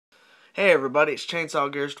Hey everybody, it's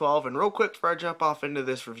Chainsaw Gears 12, and real quick before I jump off into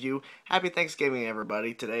this review, Happy Thanksgiving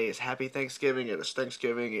everybody. Today is Happy Thanksgiving, it is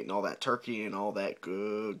Thanksgiving, eating all that turkey and all that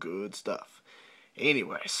good stuff.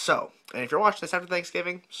 Anyway, and if you're watching this after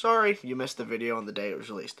Thanksgiving, sorry, you missed the video on the day it was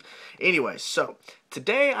released. Anyway,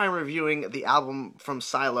 today I'm reviewing the album from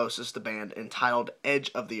Sylosis, the band, entitled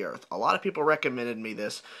Edge of the Earth. A lot of people recommended me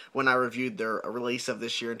this when I reviewed their release of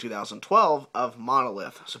this year in 2012 of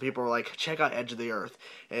Monolith. So people were like, check out Edge of the Earth.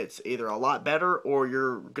 It's either a lot better or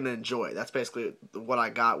you're going to enjoy it. That's basically what I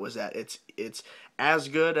got, was that it's as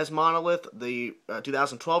good as Monolith, the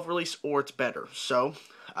 2012 release, or it's better. So,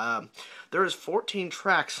 there is 14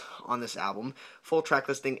 tracks on this album. Full track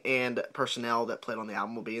listing and personnel that played on the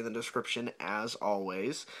album will be in the description as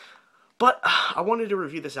always. But I wanted to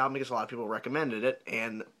review this album because a lot of people recommended it,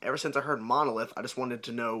 and ever since I heard Monolith, I just wanted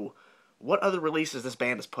to know what other releases this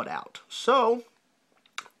band has put out. So,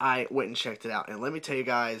 I went and checked it out, and let me tell you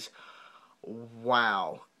guys,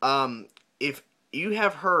 wow. If you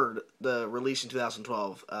have heard the release in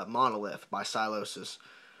 2012, Monolith by Sylosis,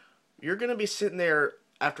 you're going to be sitting there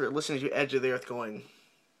after listening to Edge of the Earth going,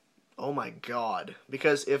 oh my god.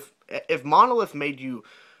 Because if Monolith made you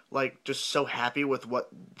like just so happy with what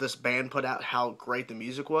this band put out, how great the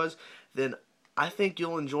music was, then I think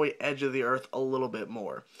you'll enjoy Edge of the Earth a little bit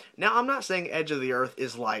more. Now, I'm not saying Edge of the Earth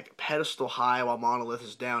is like pedestal high while Monolith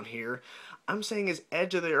is down here. I'm saying is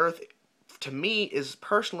Edge of the Earth, to me, is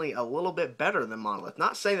personally a little bit better than Monolith.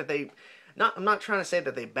 Not saying that I'm not trying to say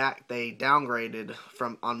that they downgraded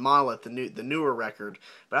from on Monolith, the newer record,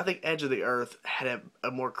 but I think Edge of the Earth had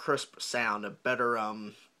a more crisp sound, a better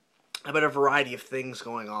variety of things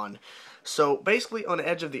going on. So basically, on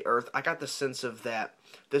Edge of the Earth, I got the sense of that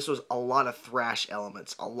this was a lot of thrash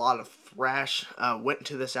elements, a lot of thrash went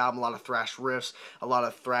into this album, a lot of thrash riffs, a lot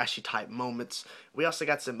of thrashy type moments. We also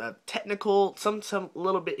got some technical, some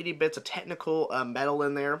little bit itty bits of technical metal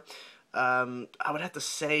in there. I would have to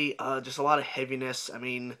say just a lot of heaviness. I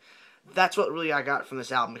mean, that's what really I got from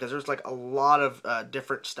this album, because there's like a lot of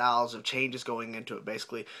different styles of changes going into it,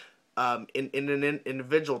 basically. In an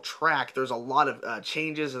individual track, there's a lot of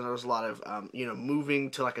changes, and there's a lot of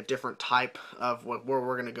moving to like a different type of where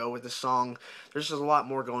we're gonna go with this song. There's just a lot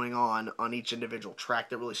more going on each individual track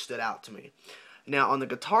that really stood out to me. Now, on the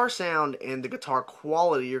guitar sound and the guitar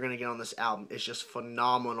quality you're going to get on this album is just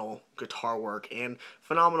phenomenal guitar work and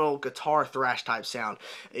phenomenal guitar thrash type sound.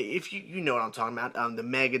 If you know what I'm talking about, the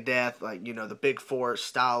Megadeth, like, the Big Four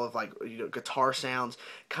style of like, guitar sounds,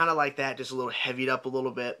 kind of like that, just a little heavied up a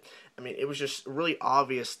little bit. I mean, it was just really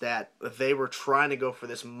obvious that they were trying to go for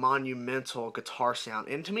this monumental guitar sound.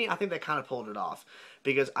 And to me, I think they kind of pulled it off,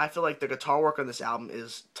 because I feel like the guitar work on this album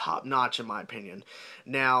is top notch in my opinion.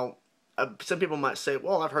 Now, some people might say,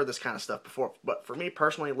 well, I've heard this kind of stuff before, but for me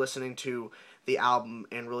personally, listening to the album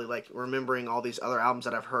and really like remembering all these other albums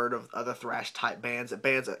that I've heard of other thrash type bands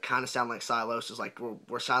that kind of sound like Sylosis, like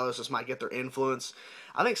where Sylosis might get their influence,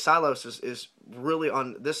 I think Sylosis is really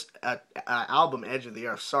on this album, Edge of the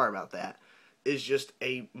Earth, sorry about that, is just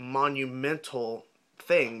a monumental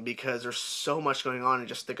thing, because there's so much going on, and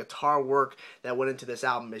just the guitar work that went into this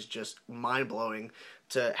album is just mind-blowing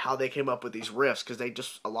to how they came up with these riffs,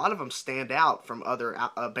 because a lot of them stand out from other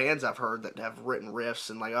bands I've heard that have written riffs,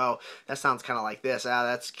 and like, oh, that sounds kind of like this,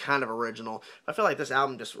 that's kind of original. I feel like this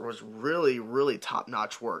album just was really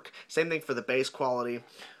top-notch work. Same thing for the bass quality.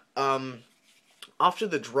 Off to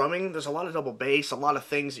the drumming, there's a lot of double bass, a lot of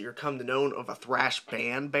things that you're come to know of a thrash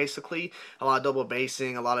band, basically. A lot of double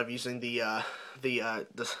bassing, a lot of using the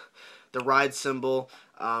ride cymbal,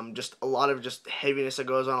 just a lot of just heaviness that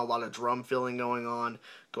goes on, a lot of drum filling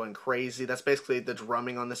going crazy. That's basically the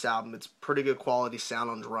drumming on this album. It's pretty good quality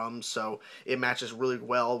sound on drums, so it matches really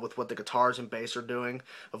well with what the guitars and bass are doing.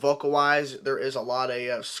 Vocal-wise, there is a lot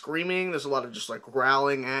of screaming. There's a lot of just like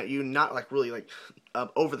growling at you, not like really like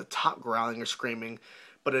over-the-top growling or screaming,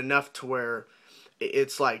 but enough to where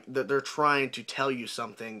it's like they're trying to tell you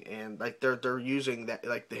something, and like they're using that,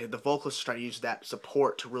 like the vocalists try to use that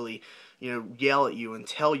support to really yell at you and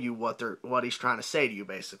tell you what he's trying to say to you,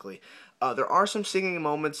 basically. There are some singing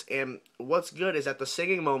moments, and what's good is that the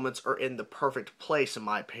singing moments are in the perfect place, in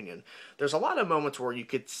my opinion. There's a lot of moments where you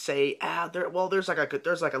could say, there's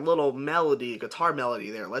like a little melody, guitar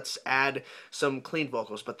melody there. Let's add some clean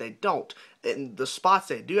vocals, but they don't. And the spots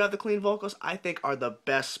they do have the clean vocals, I think, are the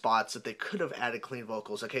best spots that they could have added clean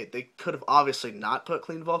vocals. Okay, they could have obviously not put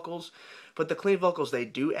clean vocals, but the clean vocals they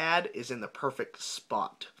do add is in the perfect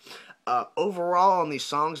spot. Overall on these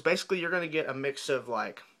songs, basically you're going to get a mix of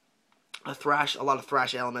like a lot of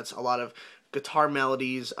thrash elements, a lot of guitar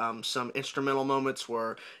melodies, some instrumental moments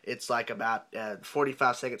where it's like about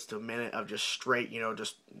 45 seconds to a minute of just straight,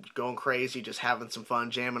 just going crazy, just having some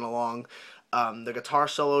fun, jamming along. The guitar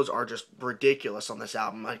solos are just ridiculous on this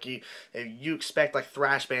album. Like you expect like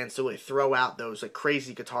thrash bands to really throw out those like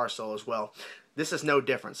crazy guitar solos. Well, this is no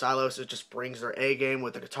different. Sylosis just brings their A game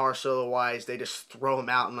with the guitar solo wise. They just throw them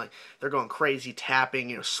out and like they're going crazy,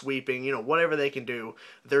 tapping, sweeping, whatever they can do,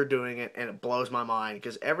 they're doing it, and it blows my mind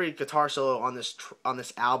because every guitar solo on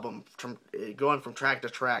this album, from going from track to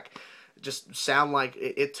track, just sound like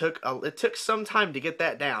it took some time to get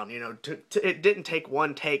that down. It didn't take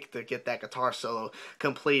one take to get that guitar solo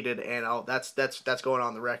completed, and that's going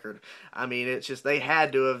on the record. I mean, it's just they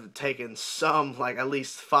had to have taken some, like at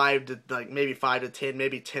least 5 to 10,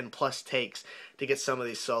 maybe 10 plus takes to get some of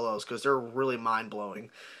these solos because they're really mind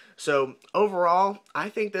blowing. So overall, I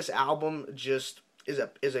think this album just is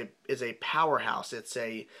a powerhouse. It's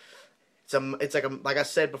like I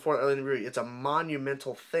said before, it's a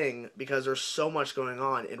monumental thing because there's so much going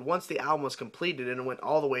on. And once the album was completed and it went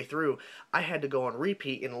all the way through, I had to go on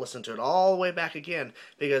repeat and listen to it all the way back again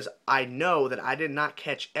because I know that I did not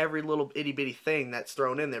catch every little itty bitty thing that's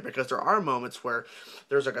thrown in there, because there are moments where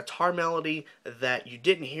there's a guitar melody that you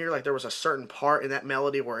didn't hear. Like there was a certain part in that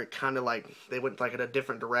melody where it kind of like they went like in a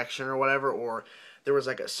different direction or whatever, or there was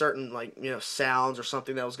like a certain sounds or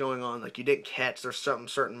something that was going on like you didn't catch. There's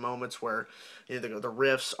certain moments where the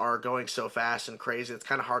riffs are going so fast and crazy it's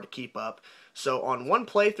kind of hard to keep up. So on one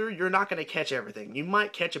playthrough you're not going to catch everything. You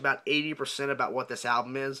might catch about 80% about what this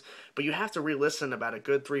album is, but you have to re-listen about a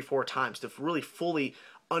good 3-4 times to really fully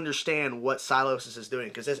understand what Sylosis is doing,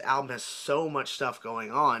 because this album has so much stuff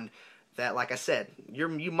going on that, like I said,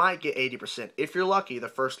 you might get 80% if you're lucky the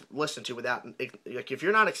first listen to, without like if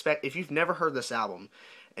you've never heard this album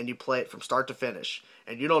and you play it from start to finish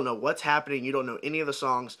and you don't know what's happening, you don't know any of the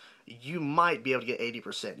songs, you might be able to get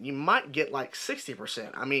 80%. You might get like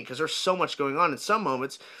 60%. I mean, because there's so much going on. In some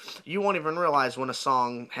moments, you won't even realize when a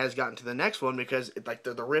song has gotten to the next one because like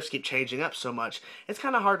the riffs keep changing up so much. It's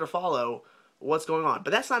kind of hard to follow what's going on,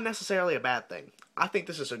 but that's not necessarily a bad thing. I think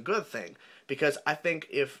this is a good thing, because I think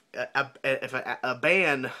if a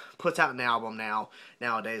band puts out an album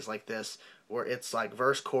nowadays like this, where it's like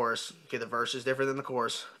verse chorus, okay, the verse is different than the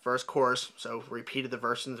chorus, verse chorus, so repeated the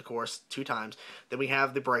verse and the chorus 2 times, then we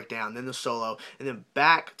have the breakdown, then the solo, and then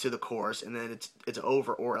back to the chorus, and then it's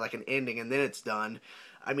over, or like an ending, and then it's done.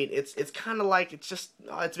 I mean, it's kind of like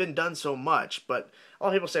it's been done so much, but a lot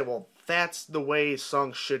of people say, well, that's the way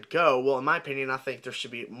songs should go. Well, in my opinion, I think there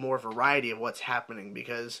should be more variety of what's happening,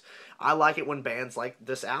 because I like it when bands like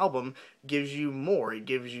this album gives you more. It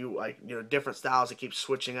gives you like different styles. It keeps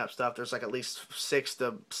switching up stuff. There's like at least 6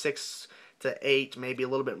 to 8, maybe a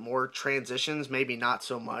little bit more transitions, maybe not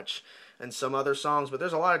so much in some other songs, but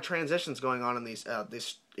there's a lot of transitions going on in these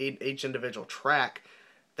each individual track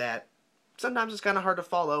that sometimes it's kind of hard to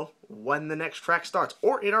follow when the next track starts.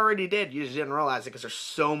 Or it already did, you just didn't realize it because there's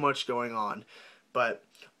so much going on. But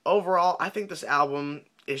overall, I think this album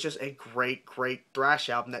is just a great, great thrash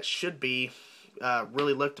album that should be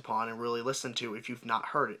really looked upon and really listened to if you've not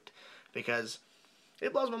heard it, because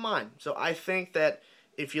it blows my mind. So I think that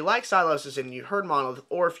if you like Sylosis and you heard Monolith,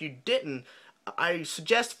 or if you didn't, I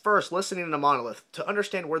suggest first listening to Monolith to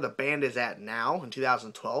understand where the band is at now in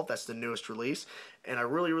 2012. That's the newest release, and I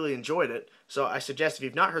really, really enjoyed it. So I suggest if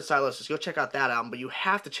you've not heard Sylosis, go check out that album, but you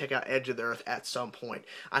have to check out Edge of the Earth at some point.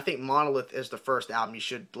 I think Monolith is the first album you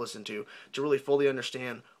should listen to really fully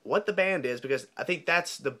understand what the band is, because I think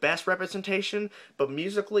that's the best representation, but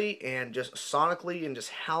musically and just sonically and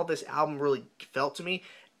just how this album really felt to me,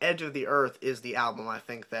 Edge of the Earth is the album I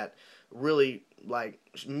think that really like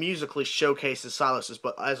musically showcases Sylosis,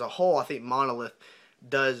 but as a whole I think Monolith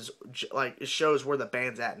does, like, it shows where the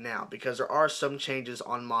band's at now, because there are some changes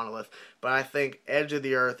on Monolith, but I think Edge of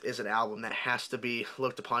the Earth is an album that has to be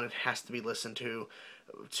looked upon, it has to be listened to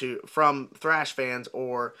from thrash fans,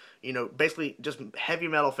 or basically just heavy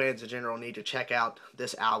metal fans in general need to check out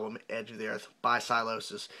this album, Edge of the Earth by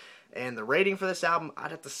Sylosis. And the rating for this album, I'd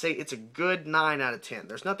have to say it's a good 9 out of 10.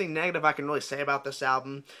 There's nothing negative I can really say about this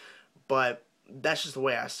album, but that's just the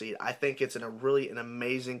way I see it. I think it's really an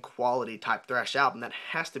amazing quality type thrash album that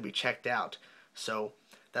has to be checked out. So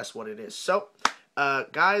that's what it is. So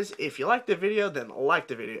guys, if you like the video, then like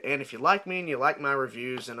the video. And if you like me and you like my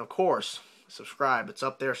reviews, and of course, subscribe. It's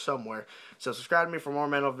up there somewhere. So subscribe to me for more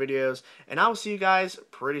metal videos, and I will see you guys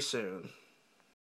pretty soon.